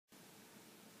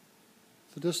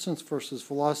The distance versus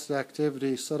velocity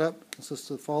activity setup consists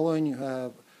of the following. You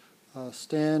have a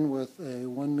stand with a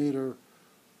 1 meter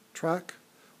track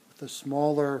with a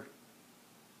smaller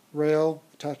rail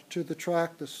attached to the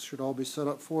track. This should all be set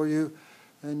up for you.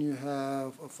 And you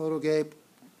have a photogate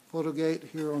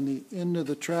here on the end of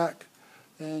the track.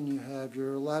 And you have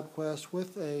your LabQuest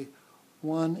with a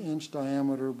 1-inch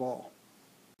diameter ball.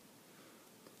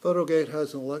 The photogate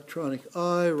has an electronic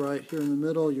eye right here in the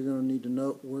middle. You're going to need to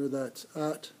note where that's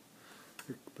at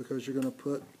because you're going to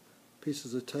put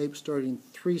pieces of tape starting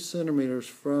 3 centimeters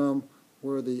from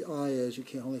where the eye is. You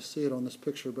can't only see it on this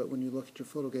picture, but when you look at your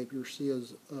photogate, you'll see an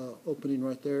opening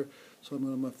right there. So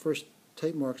my first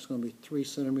tape mark is going to be 3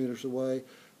 centimeters away,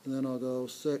 and then I'll go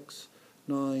 6,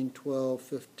 9, 12,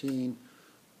 15,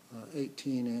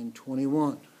 18, and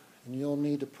 21. And you'll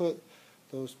need to put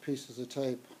those pieces of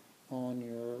tape on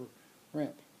your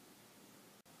ramp.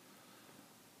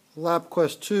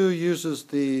 LabQuest 2 uses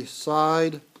the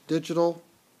side digital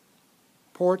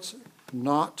ports,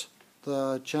 not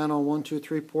the channel 1, 2,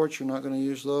 3 ports. You're not going to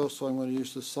use those, so I'm going to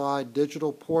use the side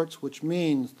digital ports, which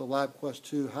means the LabQuest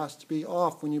 2 has to be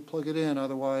off when you plug it in,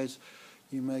 otherwise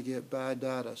you may get bad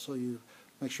data. So you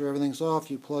make sure everything's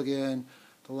off, you plug in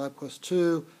the LabQuest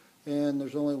 2, and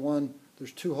there's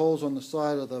 2 holes on the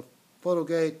side of the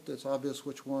photogate. It's obvious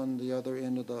which one the other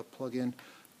end of the plug-in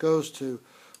goes to.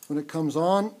 When it comes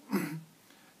on,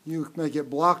 you may get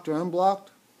blocked or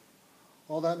unblocked.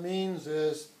 All that means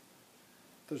is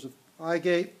there's an eye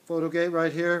gate, photogate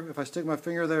right here. If I stick my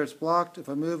finger there, it's blocked. If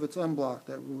I move, it's unblocked.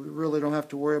 We really don't have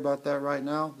to worry about that right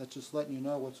now. That's just letting you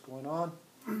know what's going on.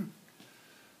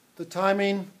 The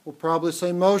timing will probably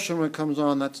say motion when it comes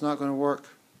on. That's not going to work.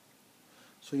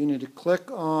 So you need to click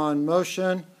on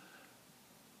motion.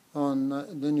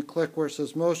 Then you click where it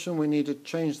says motion. We need to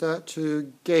change that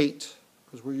to gate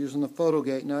because we're using the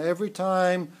photogate. Now every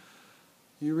time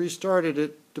you restart it,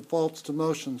 it defaults to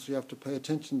motion, so you have to pay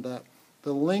attention to that.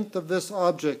 The length of this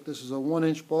object, this is a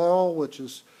 1-inch ball, which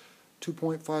is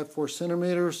 2.54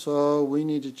 centimeters, so we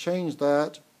need to change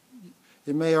that.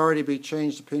 It may already be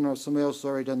changed depending on if somebody else has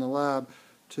already done the lab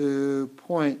to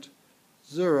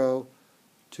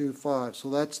 0.025. So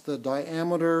that's the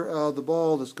diameter of the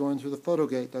ball that's going through the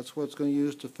photogate. That's what it's going to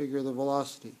use to figure the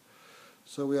velocity.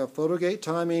 So we have photogate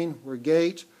timing, we're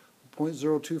gate,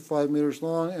 0.025 meters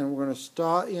long, and we're going to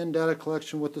start in data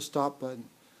collection with the stop button.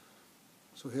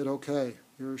 So hit OK.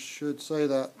 Yours should say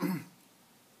that.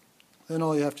 Then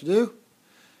all you have to do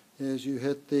is you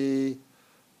hit the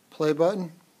play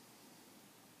button.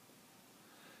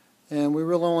 And we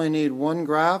really only need one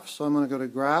graph, so I'm going to go to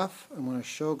graph. I'm going to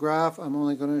show graph. I'm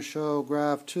only going to show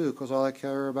graph 2 because all I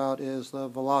care about is the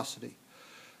velocity.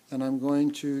 And I'm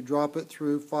going to drop it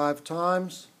through 5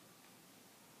 times.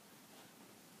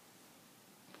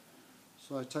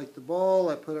 So I take the ball,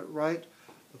 I put it right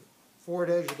the forward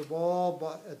edge of the ball,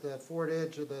 but at the forward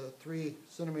edge of the 3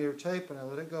 centimeter tape, and I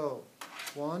let it go.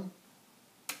 1,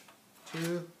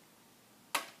 2,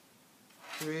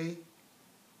 3,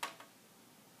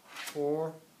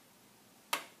 4,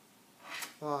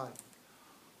 5.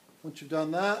 Once you've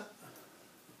done that,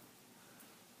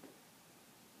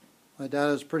 my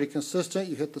data is pretty consistent.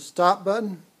 You hit the stop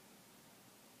button.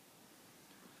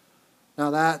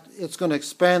 Now it's going to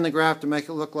expand the graph to make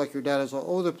it look like your data is all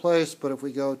over the place, but if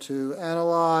we go to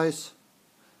Analyze,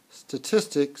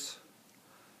 Statistics,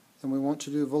 and we want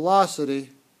to do velocity,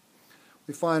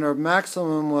 we find our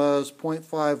maximum was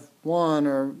 0.51,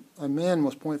 or our min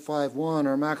was 0.51,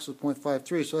 our max was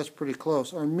 0.53, so that's pretty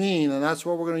close. Our mean, and that's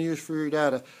what we're going to use for your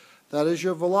data, that is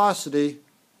your velocity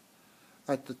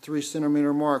at the 3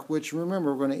 centimeter mark, which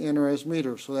remember we're going to enter as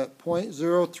meters. So that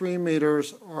 0.03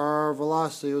 meters, our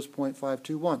velocity was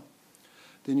 0.521.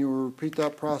 Then you will repeat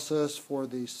that process for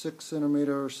the 6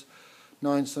 centimeters,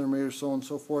 9 centimeters, so on and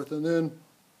so forth, and then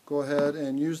go ahead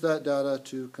and use that data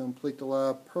to complete the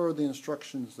lab per the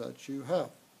instructions that you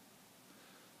have.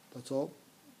 That's all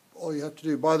you have to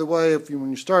do. By the way,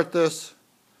 when you start this,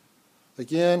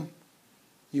 again,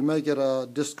 you may get a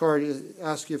discard,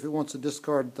 ask you if it wants to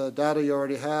discard the data you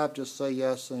already have. Just say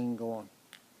yes and go on.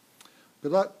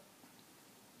 Good luck.